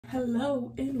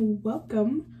Hello and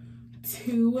welcome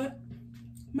to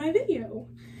my video.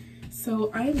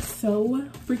 So I am so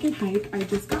freaking hyped. I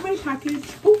just got my package.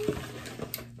 Oh,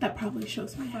 that probably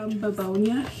shows my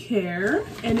Bebonia hair,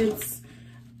 and it's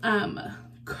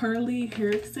curly hair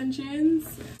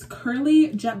extensions. It's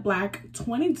curly jet black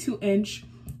 22-inch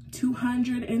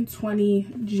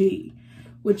 220G,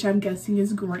 which I'm guessing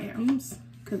is grams,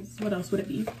 because what else would it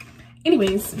be?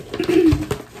 Anyways,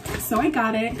 so I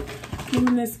got it. Came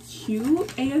in this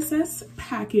cute ASS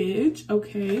package.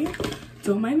 Okay,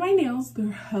 don't mind my nails,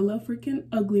 they're hella freaking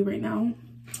ugly right now,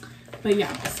 but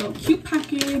yeah, so cute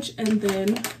package. And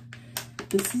then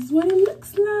this is what it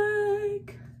looks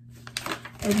like,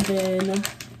 and then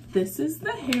this is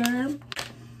the hair.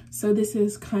 So this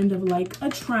is kind of like a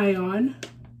try-on,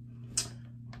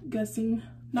 guessing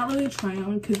not really a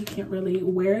try-on because you can't really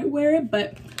wear it,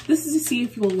 but this is to see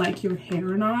if you'll like your hair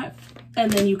or not, and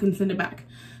then you can send it back,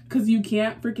 because you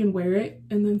can't freaking wear it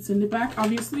and then send it back,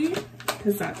 obviously,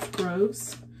 because that's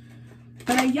gross.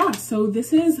 But yeah, so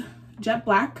this is jet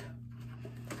black,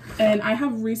 and I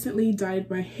have recently dyed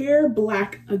my hair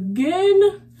black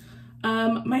again.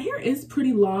 My hair is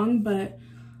pretty long, but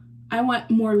I want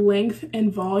more length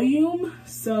and volume,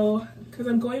 so because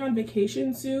I'm going on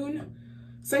vacation soon,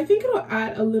 so I think it'll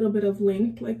add a little bit of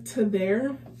length like to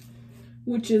there,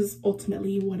 which is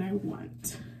ultimately what I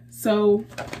want. So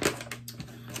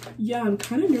yeah, I'm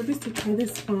kind of nervous to try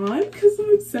this on because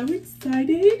I'm so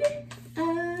excited.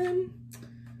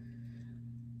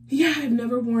 Yeah, I've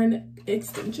never worn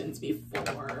extensions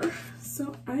before,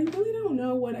 so I really don't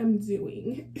know what I'm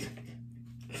doing.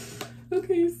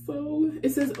 Okay, so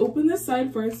it says open this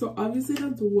side first, so obviously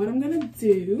that's what I'm gonna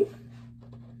do.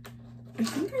 I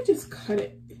think I just cut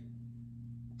it.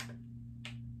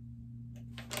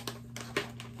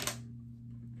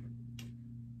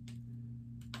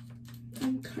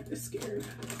 I'm kind of scared.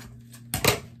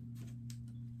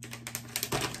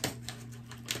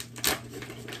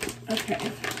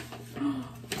 Okay. Oh,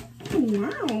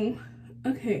 wow.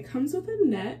 Okay, it comes with a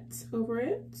net over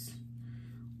it,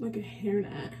 like a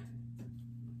hairnet.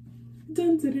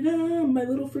 Dun, dun, dun, dun, my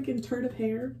little freaking turd of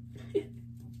hair.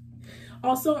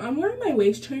 Also, I'm wearing my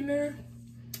waist trainer.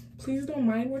 Please don't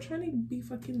mind. We're trying to be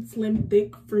fucking slim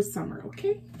thick for summer,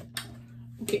 okay?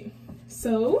 Okay,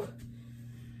 so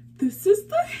this is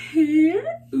the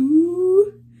hair.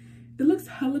 Ooh, it looks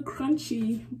hella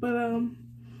crunchy, but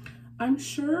I'm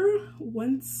sure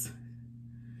once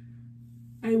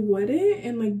I wet it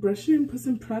and like brush it and put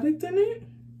some product in it,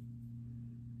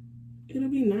 it'll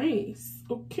be nice.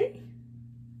 Okay,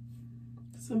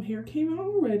 some hair came out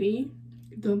already.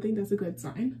 Don't think that's a good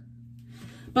sign,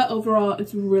 but overall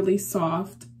it's really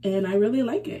soft and I really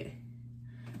like it.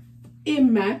 It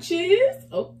matches.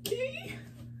 Okay,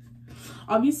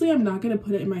 obviously I'm not gonna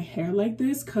put it in my hair like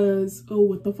this because, oh,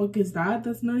 what the fuck is that?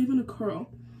 That's not even a curl.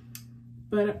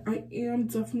 But I am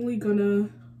definitely gonna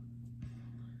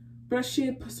brush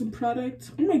it, put some product.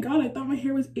 Oh my god, I thought my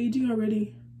hair was aging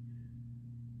already.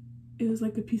 It was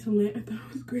like a piece of lint. I thought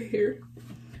it was gray hair.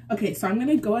 Okay, so I'm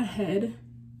gonna go ahead.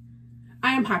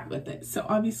 I am happy with it. So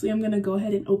obviously I'm gonna go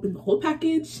ahead and open the whole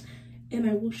package and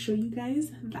I will show you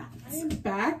guys that. I'm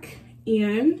back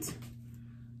and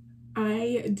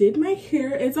I did my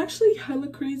hair. It's actually hella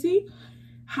crazy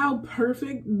how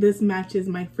perfect this matches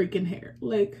my freaking hair.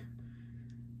 Like,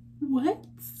 what?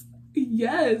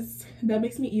 Yes, that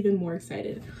makes me even more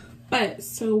excited. But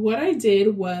so what I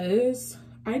did was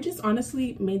I just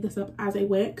honestly made this up as I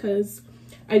went, because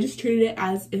I just treated it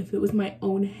as if it was my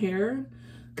own hair,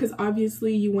 because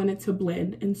obviously you want it to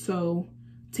blend, and so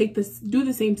do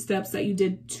the same steps that you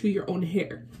did to your own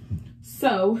hair.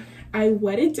 So I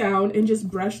wet it down and just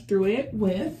brushed through it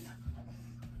with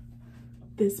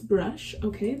this brush.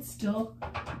 Okay, it's still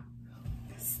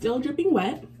dripping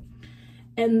wet.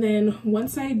 And then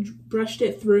once I brushed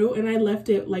it through and I left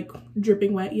it like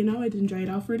dripping wet, you know, I didn't dry it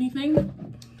off or anything,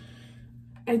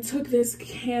 I took this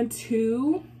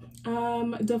Cantu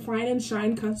Define and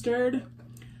Shine Custard.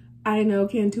 I know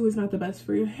Cantu is not the best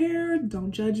for your hair,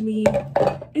 don't judge me.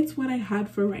 It's what I had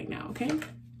for right now, okay?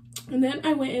 And then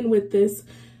I went in with this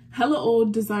hella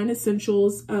old Design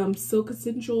Essentials, Silk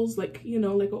Essentials, like, you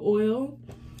know, like an oil,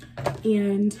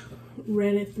 and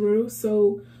ran it through.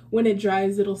 So when it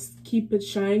dries, it'll keep its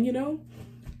shine, you know?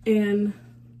 And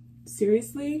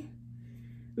seriously,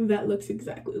 that looks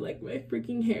exactly like my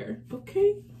freaking hair,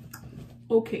 okay?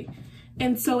 Okay,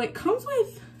 and so it comes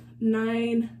with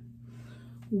 9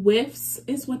 whiffs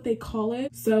is what they call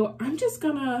it. So I'm just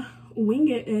gonna wing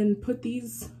it and put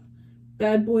these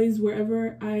bad boys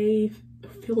wherever I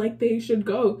feel like they should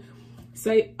go.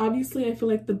 So obviously I feel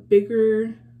like the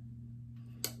bigger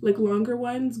like longer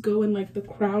ones go in like the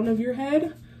crown of your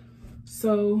head.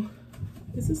 So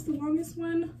is this the longest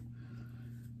one?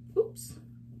 Oops.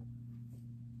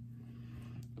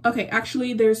 Okay,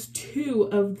 actually there's two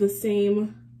of the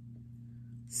same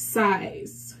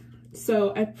size.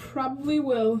 So I probably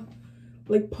will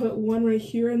like put one right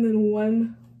here and then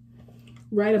one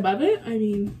right above it. I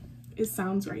mean, it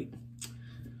sounds right.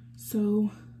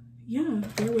 So yeah,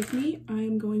 bear with me. I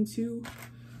am going to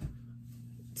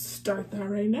start that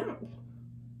right now.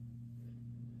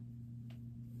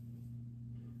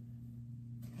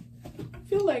 I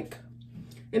feel like,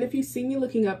 and if you see me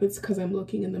looking up, it's because I'm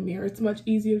looking in the mirror. It's much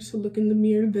easier to look in the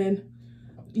mirror than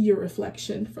your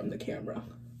reflection from the camera.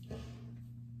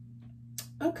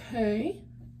 Okay,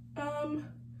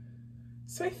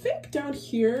 so I think down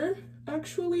here,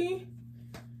 actually,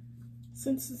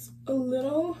 since it's a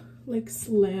little like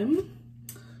slim,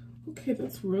 okay,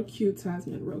 that's real cute,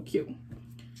 Jasmine, real cute.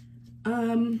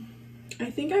 I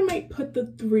think I might put the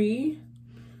 3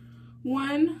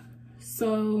 one,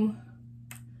 so,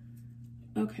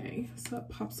 okay, so it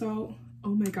pops out.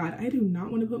 Oh my God, I do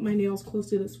not want to put my nails close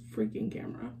to this freaking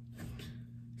camera.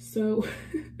 So,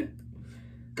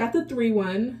 got the 3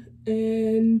 one,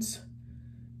 and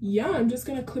yeah, I'm just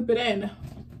gonna clip it in.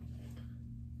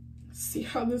 See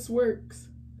how this works.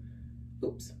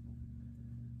 Oops.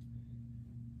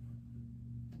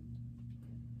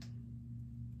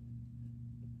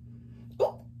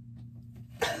 Oh.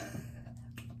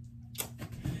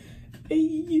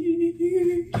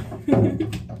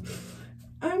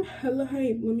 I'm hella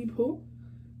hyped. Let me pull.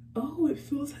 Oh, it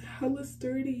feels hella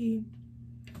sturdy.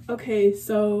 Okay,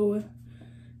 so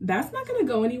that's not gonna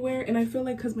go anywhere, and I feel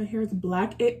like because my hair is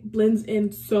black, it blends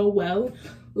in so well.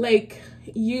 Like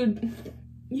you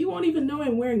won't even know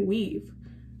I'm wearing weave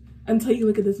until you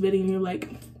look at this video and you're like,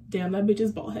 damn, that bitch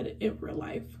is bald headed in real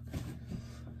life.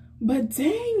 But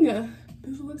dang,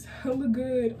 this looks hella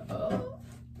good. Oh.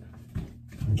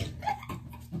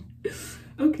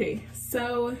 Okay,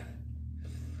 so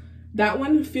that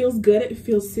one feels good. It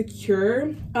feels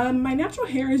secure. My natural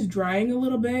hair is drying a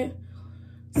little bit,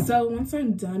 so once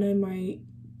I'm done, I might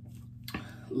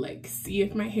like see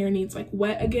if my hair needs like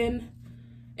wet again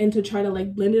and to try to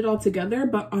like blend it all together.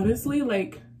 But honestly,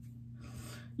 like,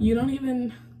 you don't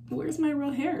even, where's my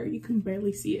real hair? You can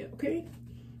barely see it, okay?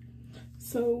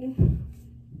 So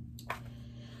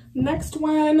next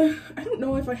one, I don't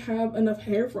know if I have enough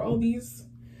hair for all these,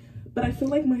 but I feel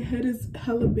like my head is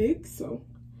hella big, so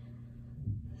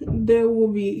there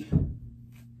will be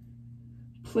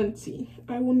plenty.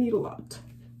 I will need a lot.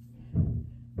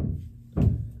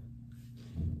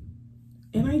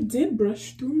 And I did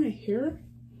brush through my hair,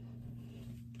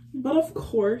 but of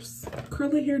course,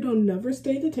 curly hair don't never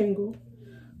stay detangled,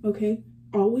 okay?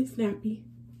 Always nappy.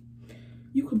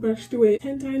 You could brush through it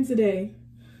 10 times a day,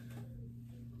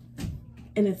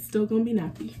 and it's still gonna be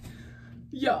nappy.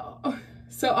 Yeah.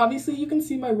 So obviously you can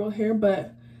see my real hair,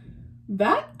 but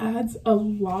that adds a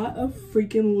lot of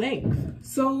freaking length.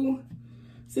 So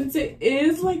since it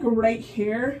is like right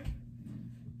here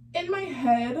in my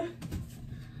head,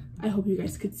 I hope you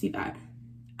guys could see that,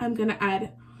 I'm gonna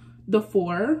add the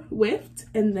 4 width,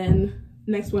 and then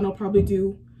next one I'll probably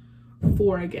do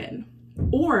 4 again,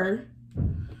 or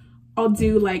I'll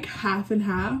do like half and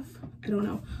half. I don't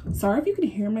know. Sorry if you can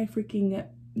hear my freaking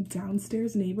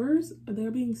downstairs neighbors. They're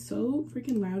being so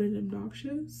freaking loud and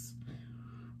obnoxious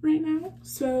right now.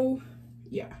 So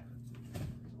yeah,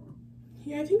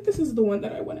 I think this is the one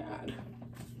that I want to add.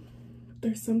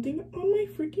 There's something on my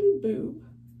freaking boob.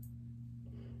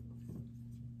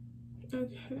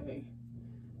 Okay,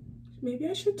 maybe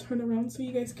I should turn around so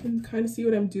you guys can kind of see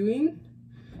what I'm doing.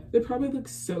 It probably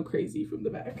looks so crazy from the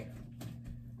back.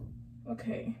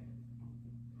 Okay.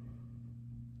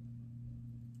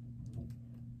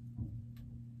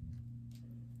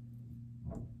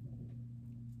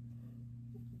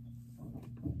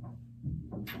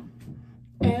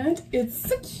 And it's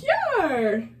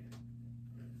secure.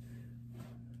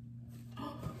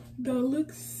 That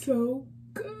looks so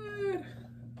good.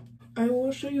 I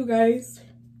will show you guys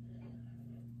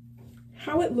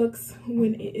how it looks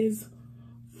when it is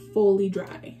fully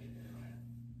dry.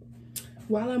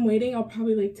 While I'm waiting, I'll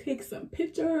probably like take some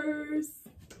pictures.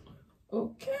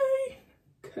 Okay,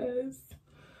 cause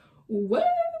what?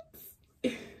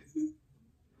 I'm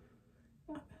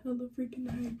hella freaking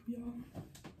hype, y'all.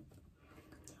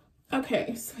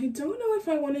 Okay, so I don't know if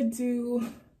I want to do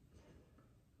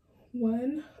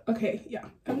one. Okay, yeah,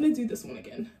 I'm gonna do this one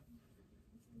again.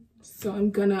 So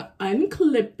I'm gonna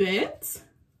unclip it.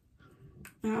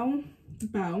 Bow,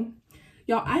 bow.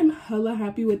 Y'all, I'm hella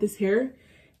happy with this hair.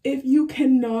 If you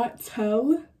cannot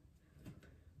tell,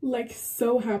 Like,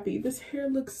 so happy. This hair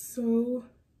looks so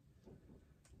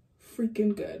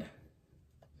freaking good.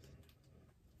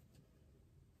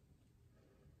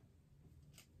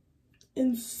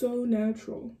 And so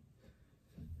natural.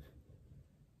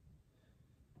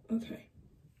 Okay.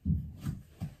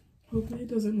 Hopefully it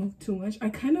doesn't move too much. I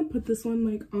kind of put this one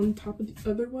like on top of the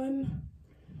other one,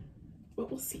 but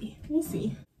we'll see. We'll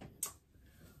see.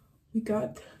 We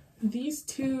got these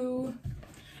two,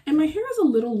 and my hair is a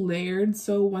little layered,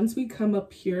 so once we come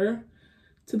up here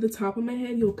to the top of my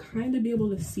head, you'll kind of be able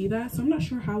to see that. So I'm not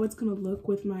sure how it's gonna look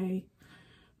with my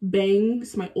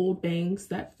bangs, my old bangs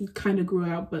that kind of grew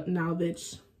out, but now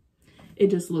that it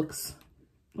just looks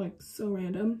like so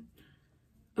random.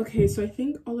 Okay, so I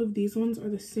think all of these ones are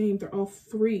the same. They're all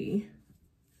 3.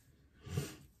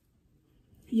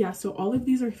 Yeah, so all of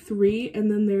these are 3, and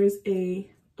then there's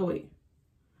a, oh wait,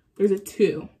 there's a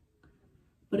 2,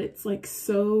 but it's like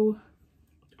so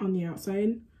on the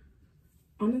outside.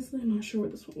 Honestly, I'm not sure where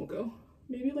this one will go.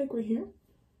 Maybe like right here.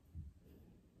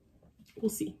 We'll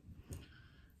see.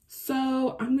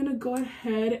 So I'm gonna go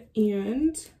ahead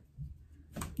and,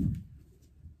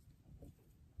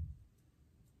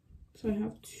 so I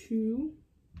have 2,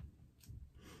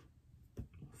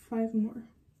 5 more.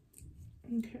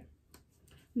 Okay.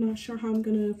 Not sure how I'm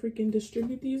gonna freaking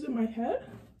distribute these in my head.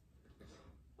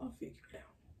 I'll figure it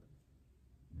out.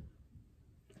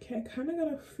 Okay, I kind of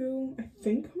gotta feel, I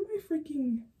think my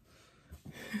freaking,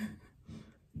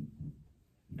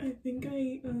 I think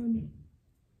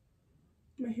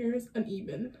my hair is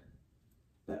uneven,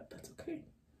 but that's okay.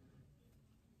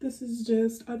 This is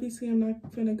just, obviously I'm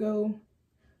not gonna go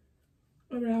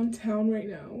around town right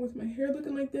now with my hair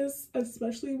looking like this,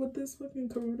 especially with this fucking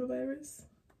coronavirus.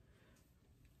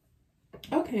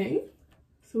 Okay,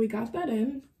 so we got that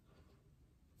in.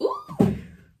 Ooh.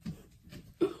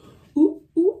 Ooh,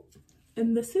 ooh.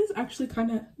 And this is actually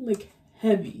kind of like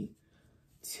heavy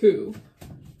too.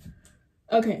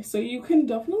 Okay, so you can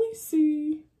definitely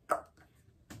see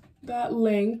that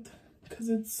length because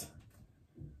it's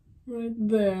right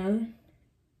there.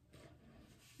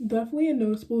 Definitely a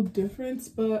noticeable difference,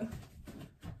 but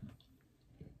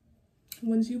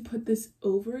once you put this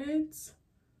over it,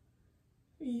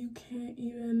 you can't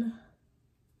even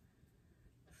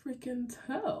freaking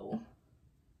tell.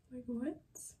 Like,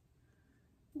 what?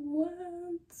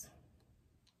 What?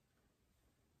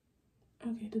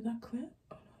 Okay, did that clip?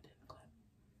 Oh no, it didn't clip.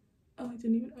 Oh, I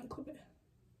didn't even unclip it.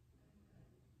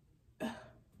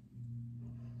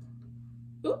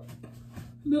 Oh,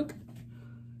 look,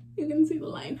 you can see the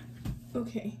line.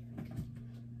 Okay,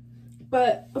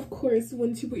 but of course,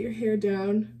 once you put your hair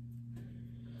down,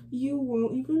 you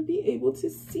won't even be able to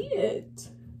see it.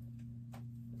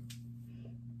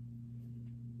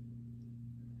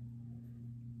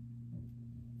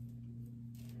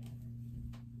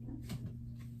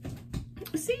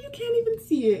 See, you can't even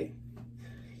see it.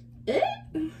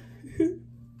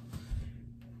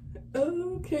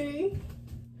 Okay.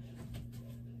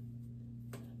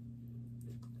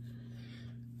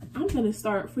 I'm gonna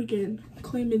start freaking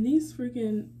claiming these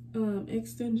freaking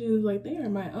extensions like they are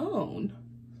my own.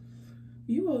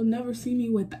 You will never see me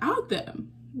without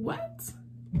them. What?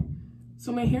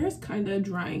 So my hair is kind of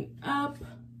drying up.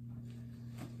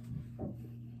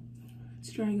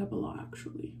 It's drying up a lot,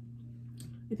 actually.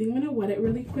 I think I'm gonna wet it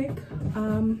really quick.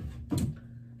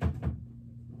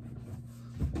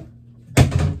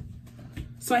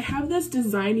 So I have this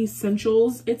Design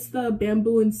Essentials. It's the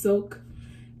Bamboo and Silk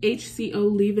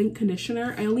HCO leave-in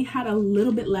conditioner. I only had a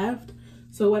little bit left,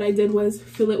 so what I did was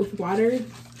fill it with water,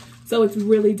 so it's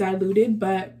really diluted,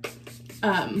 but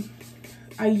I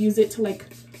use it to like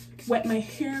wet my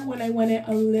hair when I want it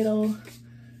a little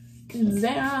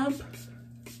damp.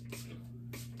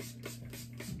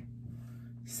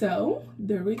 So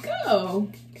there we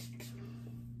go,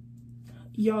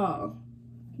 y'all.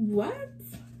 What?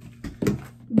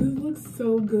 This looks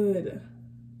so good.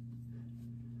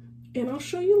 And I'll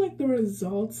show you like the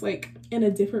results like in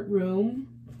a different room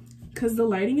because the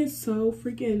lighting is so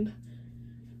freaking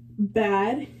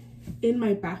bad in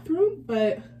my bathroom,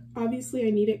 but obviously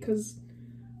I need it because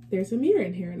there's a mirror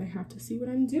in here and I have to see what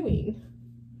I'm doing.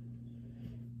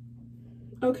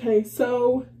 Okay,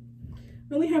 so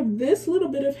I only have this little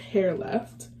bit of hair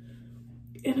left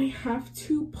and I have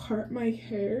to part my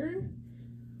hair.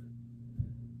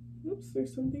 Oops,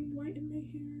 there's something white in my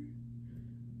hair.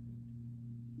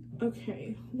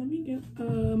 Okay, let me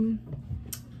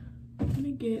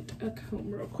get a comb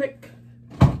real quick.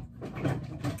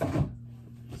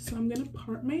 So I'm gonna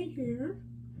part my hair.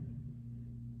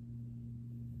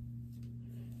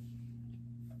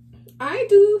 I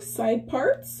do side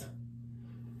parts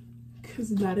because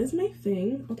that is my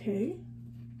thing. Okay,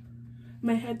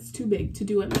 my head's too big to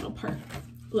do a middle part,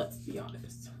 let's be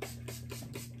honest.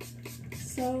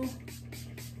 So I'm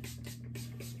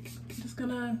just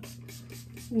gonna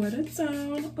wet it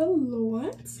down a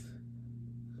lot.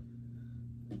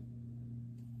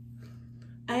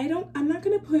 I'm not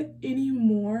gonna put any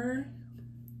more,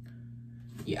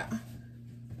 yeah,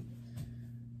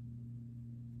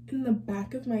 in the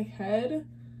back of my head,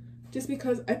 just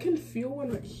because I can feel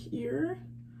one right here,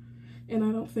 and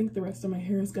I don't think the rest of my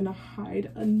hair is gonna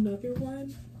hide another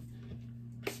one,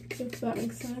 if that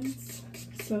makes sense.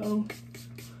 So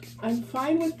I'm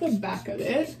fine with the back of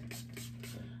it,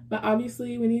 but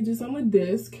obviously we need to do something with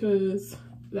this because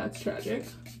that's tragic.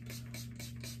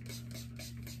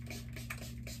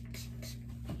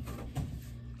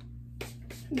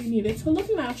 We need it to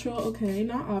look natural, okay,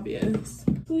 not obvious.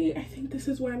 I think this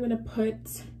is where I'm gonna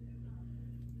put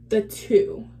the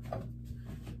 2.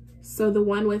 So the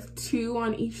one with 2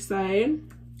 on each side,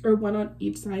 or 1 on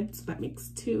each side, so that makes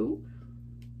 2.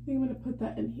 I think I'm gonna put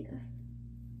that in here.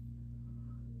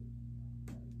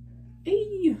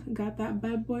 Hey, got that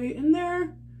bad boy in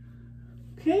there.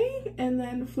 Okay, and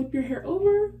then flip your hair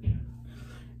over,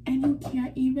 and you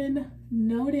can't even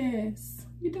notice.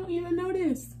 You don't even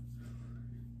notice.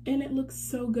 And it looks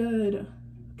so good.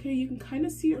 Okay, you can kind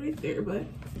of see it right there, but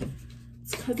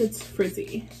it's because it's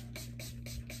frizzy.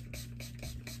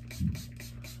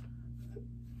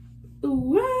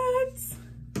 What?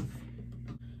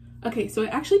 Okay, so it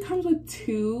actually comes with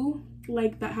 2,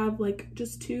 like that have like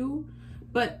just 2,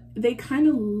 but they kind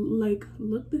of like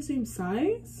look the same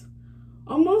size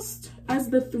almost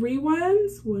as the 3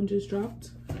 ones. One just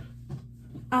dropped.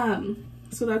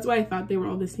 So that's why I thought they were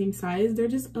all the same size. They're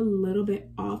just a little bit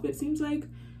off, it seems like.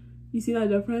 You see that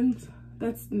difference?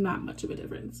 That's not much of a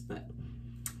difference, but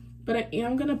I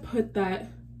am gonna put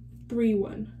that 3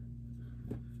 one.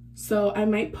 So I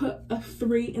might put a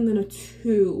 3 and then a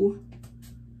 2,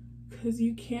 because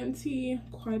you can see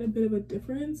quite a bit of a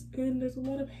difference, and there's a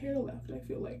lot of hair left, I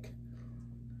feel like.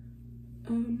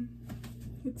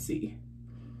 Let's see.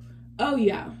 Oh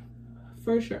yeah,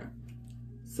 for sure.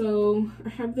 So I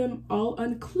have them all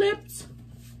unclipped.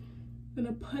 I'm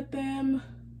gonna put them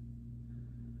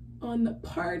on the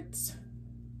parts,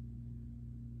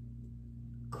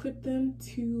 clip them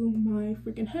to my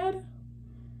freaking head.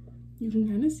 You can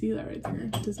kind of see that right there.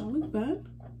 Does that look bad?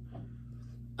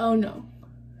 Oh no.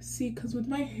 See, because with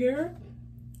my hair,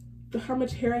 how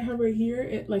much hair I have right here,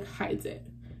 it like hides it.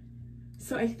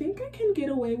 So I think I can get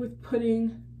away with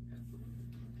putting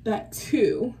that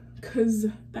 2, because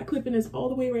that clip-in is all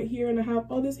the way right here and I have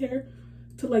all this hair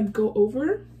to like go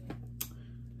over.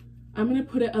 I'm gonna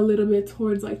put it a little bit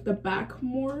towards like the back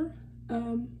more.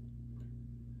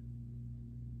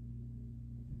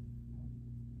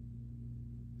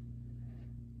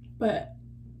 But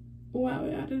wow,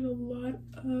 I added a lot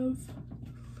of,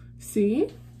 see?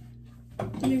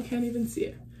 You can't even see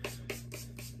it.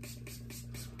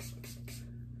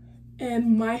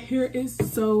 And my hair is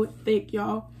so thick,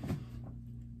 y'all.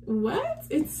 What?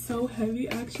 It's so heavy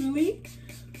actually.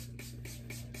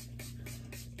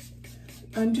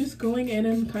 I'm just going in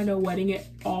and kind of wetting it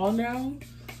all now.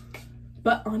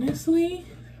 But honestly,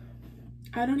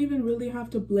 I don't even really have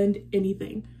to blend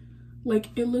anything. Like,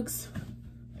 it looks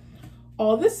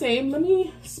all the same. Let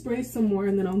me spray some more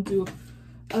and then I'll do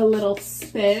a little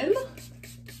spin.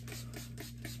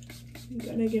 I'm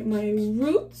gonna get my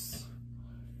roots.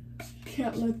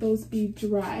 Can't let those be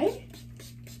dry.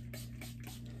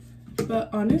 But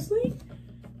honestly,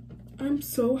 I'm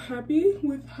so happy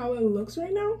with how it looks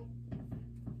right now.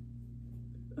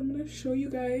 I'm gonna show you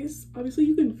guys. Obviously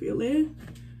you can feel it,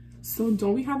 so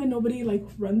don't be having nobody like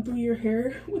run through your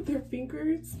hair with their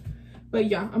fingers. But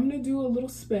yeah, I'm gonna do a little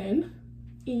spin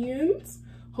and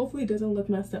hopefully it doesn't look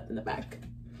messed up in the back.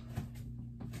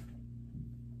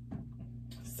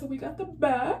 So we got the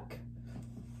back.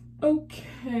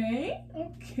 Okay.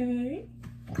 Can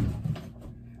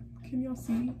y'all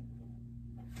see?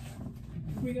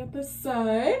 We got the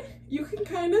side. You can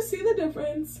kind of see the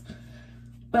difference.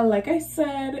 But like I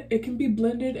said, it can be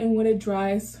blended, and when it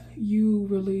dries, you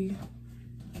really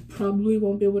probably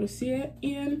won't be able to see it.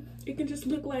 And it can just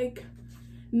look like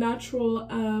natural,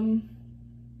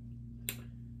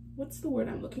 what's the word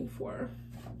I'm looking for?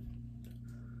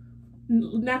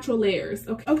 Natural layers.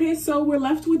 Okay, so we're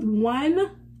left with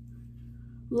one,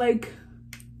 like,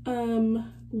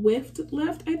 whiffed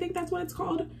left. I think that's what it's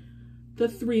called. The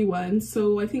 3 ones.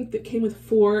 So I think that came with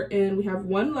 4, and we have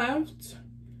 1 left.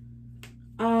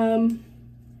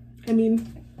 I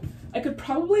mean, I could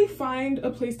probably find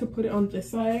a place to put it on this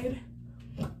side,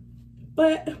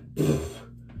 but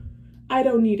I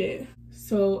don't need it.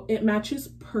 so it matches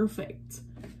perfect.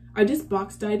 I just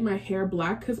box dyed my hair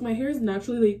black because my hair is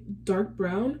naturally like dark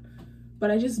brown, but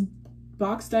I just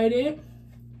box dyed it,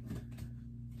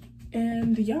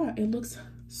 and yeah, it looks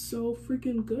so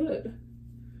freaking good.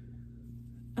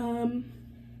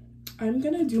 I'm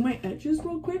gonna do my edges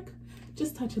real quick,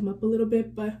 just touch them up a little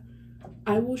bit, but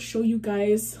I will show you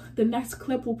guys. The next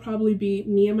clip will probably be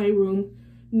me in my room,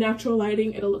 natural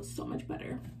lighting. It'll look so much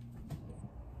better.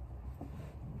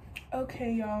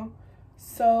 Okay, y'all,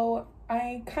 so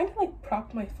I kind of like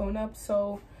propped my phone up,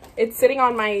 so it's sitting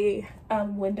on my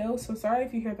window, so sorry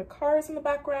if you hear the cars in the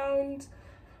background,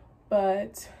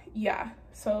 but yeah,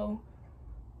 so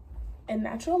in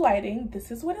natural lighting, this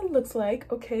is what it looks like.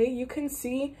 Okay, you can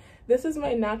see this is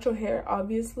my natural hair,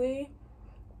 obviously,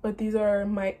 but these are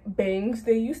my bangs.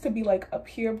 They used to be like up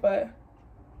here, but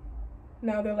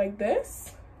now they're like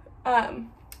this.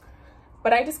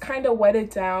 But I just kind of wet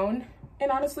it down,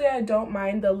 and honestly I don't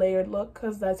mind the layered look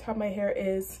because that's how my hair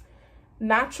is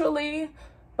naturally,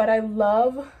 but I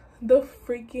love the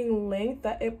freaking length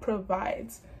that it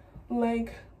provides.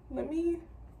 Like, let me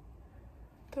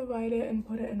divide it and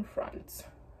put it in front.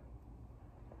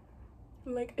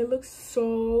 Like, it looks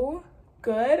so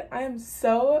good. I am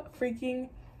so freaking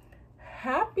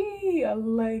happy.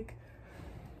 Like,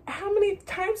 how many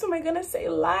times am I gonna say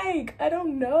like? I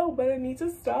don't know, but I need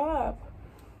to stop.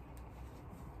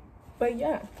 But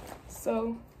yeah,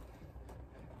 so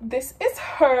this is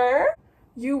her.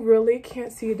 You really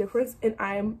can't see a difference, and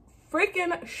I am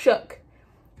freaking shook.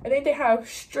 I think they have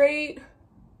straight,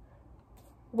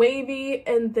 wavy,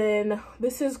 and then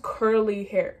this is curly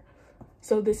hair.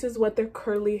 So this is what their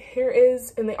curly hair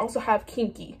is, and they also have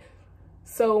kinky.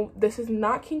 So this is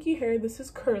not kinky hair, this is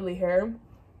curly hair.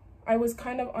 I was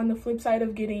kind of on the flip side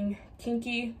of getting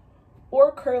kinky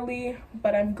or curly,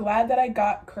 but I'm glad that I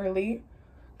got curly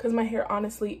because my hair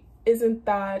honestly doesn't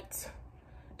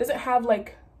have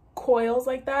like coils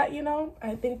like that, you know?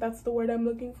 I think that's the word I'm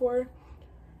looking for.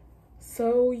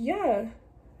 So yeah,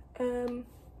 I'm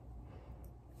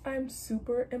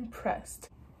super impressed.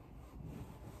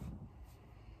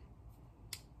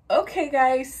 Okay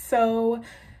guys, so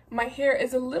my hair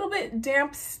is a little bit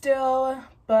damp still,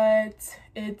 but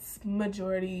it's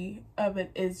majority of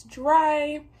it is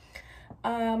dry.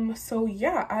 So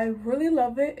yeah, I really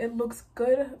love it. It looks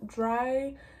good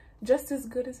dry, just as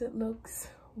good as it looks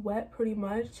wet, pretty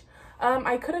much.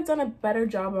 I could have done a better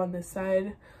job on this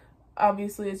side.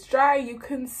 Obviously it's dry, you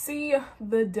can see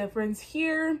the difference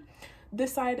here.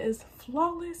 This side is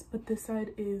flawless, but this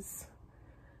side is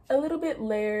a little bit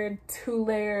layered, too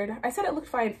layered. I said it looked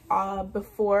fine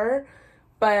before,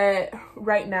 but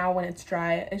right now when it's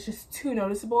dry, it's just too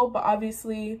noticeable. But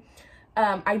obviously,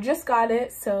 I just got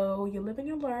it, so you live and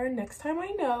you learn. Next time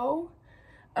I know.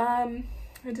 I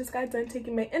just got done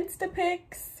taking my Insta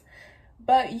pics,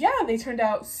 but yeah, they turned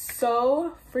out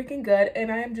so freaking good,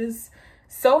 and I am just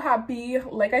so happy.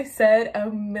 Like I said a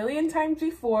million times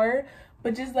before,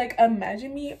 but just like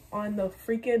imagine me on the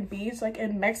freaking beach, like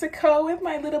in Mexico with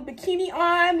my little bikini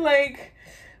on. Like,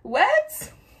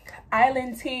 what?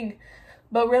 Island ting.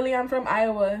 But really, I'm from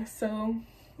Iowa, so,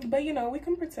 but you know, we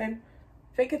can pretend.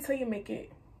 Fake it till you make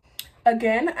it.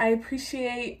 Again, I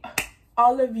appreciate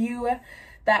all of you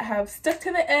that have stuck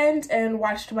to the end and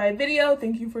watched my video.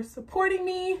 Thank you for supporting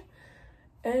me.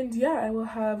 And yeah, I will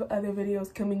have other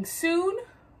videos coming soon.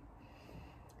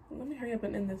 Let me hurry up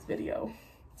and end this video.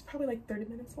 It's probably like 30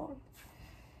 minutes long.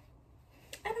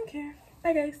 I don't care.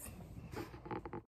 Bye guys.